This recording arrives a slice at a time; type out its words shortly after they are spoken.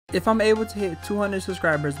If I'm able to hit 200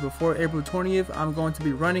 subscribers before April 20th, I'm going to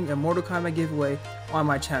be running a Mortal Kombat giveaway on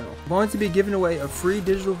my channel. I'm going to be giving away a free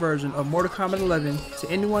digital version of Mortal Kombat 11 to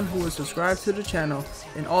anyone who is subscribed to the channel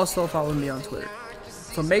and also follow me on Twitter.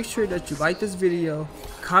 So make sure that you like this video,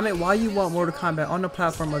 comment why you want Mortal Kombat on the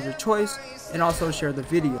platform of your choice, and also share the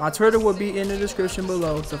video. My Twitter will be in the description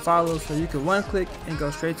below to follow, so you can one click and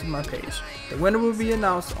go straight to my page. The winner will be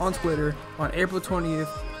announced on Twitter on April 20th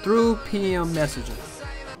through PM messaging.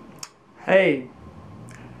 Hey,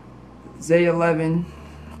 Zay11,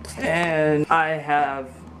 and I have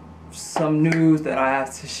some news that I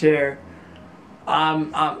have to share.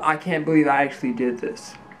 I can't believe I actually did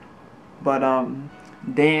this, but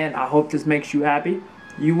Dan, I hope this makes you happy.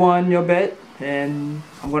 You won your bet, and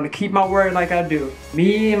I'm gonna keep my word like I do.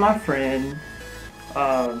 Me and my friend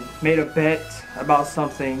made a bet about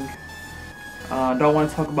something. Don't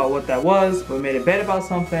want to talk about what that was, but we made a bet about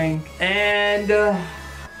something, and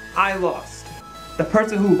I lost. The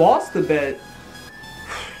person who lost the bet,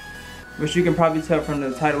 which you can probably tell from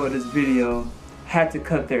the title of this video, had to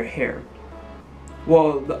cut their hair.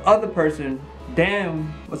 Well, the other person,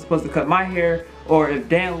 Dan, was supposed to cut my hair, or if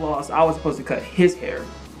Dan lost, I was supposed to cut his hair.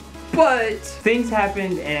 But things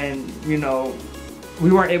happened, and you know,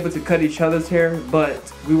 we weren't able to cut each other's hair,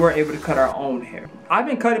 but we were able to cut our own hair. I've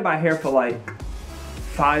been cutting my hair for like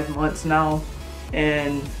 5 months now,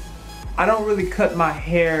 and I don't really cut my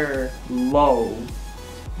hair low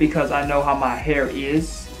because I know how my hair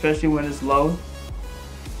is, especially when it's low.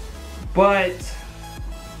 But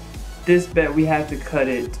this bet, we had to cut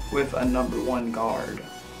it with a #1 guard.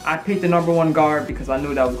 I picked the #1 guard because I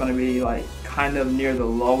knew that was going to be like kind of near the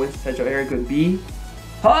lowest that your hair could be.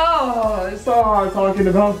 Oh, it's so hard talking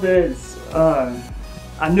about this.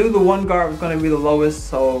 I knew the 1 guard was going to be the lowest,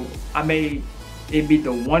 so I made it be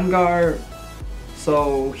the 1 guard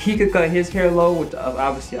so he could cut his hair low, which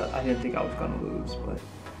obviously I didn't think I was going to lose, but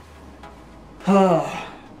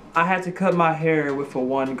I had to cut my hair with a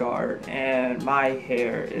 1 guard, and my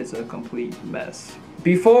hair is a complete mess.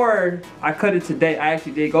 Before I cut it today, I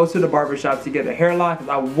actually did go to the barbershop to get a hairline because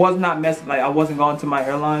I was not messing, like I wasn't going to my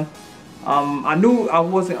hairline. I knew I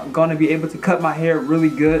wasn't going to be able to cut my hair really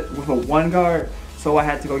good with a 1 guard, so I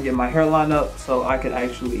had to go get my hairline up so I could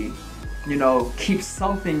actually, you know, keep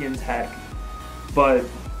something intact. But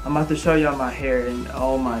I'm about to show y'all my hair, and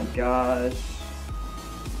oh my gosh.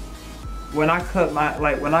 When I cut my,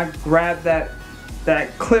 like when I grabbed that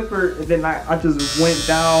clipper, and then I just went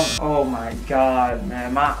down, oh my god,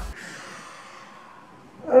 man,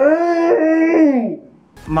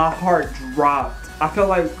 my heart dropped. I felt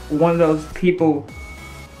like one of those people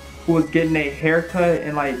who was getting a haircut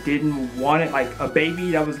and like didn't want it, like a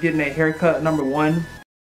baby that was getting a haircut, #1.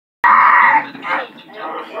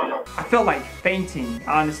 I felt like fainting,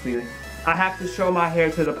 honestly. I have to show my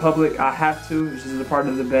hair to the public. I have to, which is a part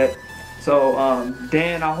of the bet. So,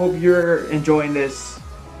 Dan, I hope you're enjoying this.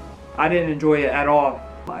 I didn't enjoy it at all.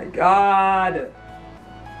 My God.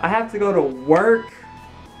 I have to go to work,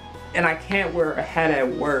 and I can't wear a hat at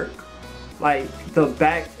work. Like, the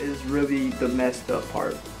back is really the messed up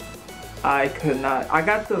part. I could not. I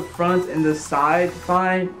got the front and the side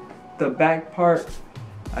fine. The back part,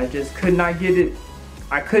 I just could not get it.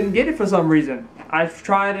 I couldn't get it for some reason. I've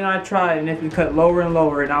tried and I tried, and if you cut lower and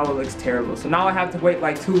lower, now it looks terrible. So now I have to wait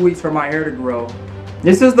like 2 weeks for my hair to grow.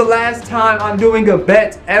 This is the last time I'm doing a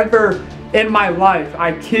bet ever in my life.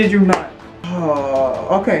 I kid you not.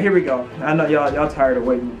 Oh, okay, here we go. I know y'all tired of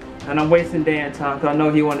waiting, and I'm wasting Dan time because I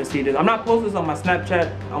know he wanted to see this. I'm not posting this on my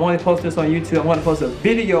Snapchat. I want to post this on YouTube. I want to post a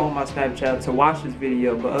video on my Snapchat to watch this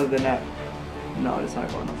video, but other than that, no, it's not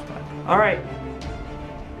going on Snapchat. All right,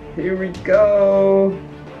 here we go.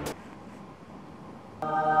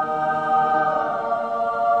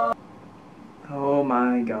 Oh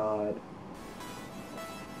my god.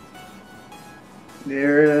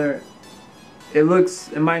 There, it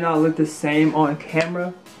might not look the same on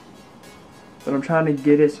camera, but I'm trying to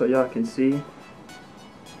get it so y'all can see.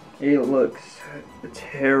 It looks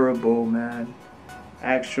terrible, man.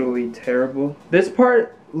 Actually terrible. This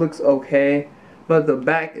part looks okay, but the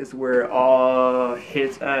back is where it all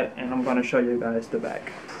hits at, and I'm gonna show you guys the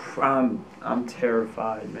back. I'm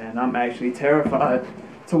terrified, man. I'm actually terrified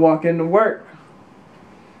to walk into work.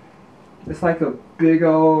 It's like a big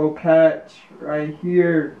old patch right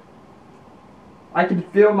here. I can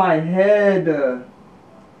feel my head.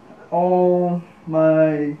 Oh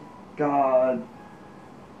my god.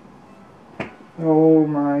 Oh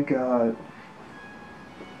my god.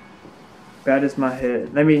 That is my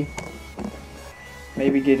head. Let me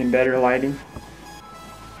maybe get in better lighting.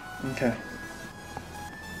 Okay.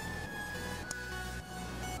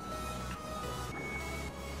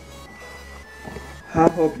 I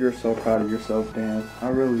hope you're so proud of yourself, Dan. I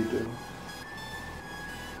really do.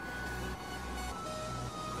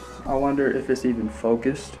 I wonder if it's even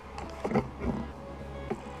focused.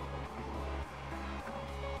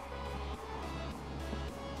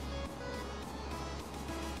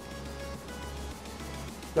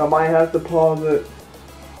 I might have to pause it.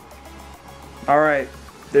 Alright,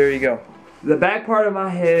 there you go. The back part of my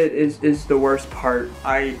head is the worst part.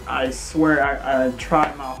 I swear I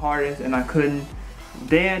tried my hardest and I couldn't.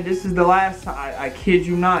 Dan, this is the last time, I kid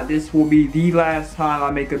you not, this will be the last time I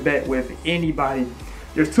make a bet with anybody.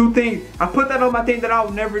 There's two things, I put that on my thing that I'll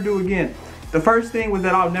never do again. The first thing was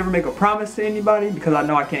that I'll never make a promise to anybody because I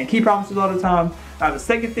know I can't keep promises all the time. Now the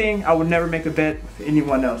second thing, I would never make a bet with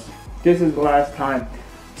anyone else. This is the last time.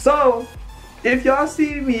 So, if y'all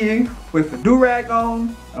see me with a do-rag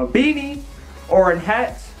on, a beanie, or a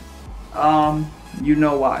hat, you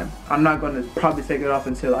know why. I'm not gonna probably take it off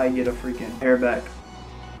until I get a freaking hair back.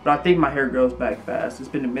 But I think my hair grows back fast. It's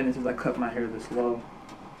been a minute since I cut my hair this low.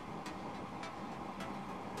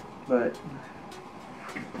 But,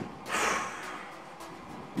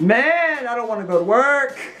 man, I don't want to go to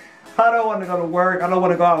work. I don't want to go to work. I don't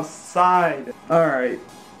want to go outside. Alright.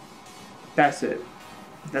 That's it.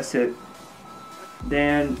 That's it.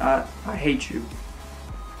 Dan, I hate you.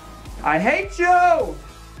 I hate you!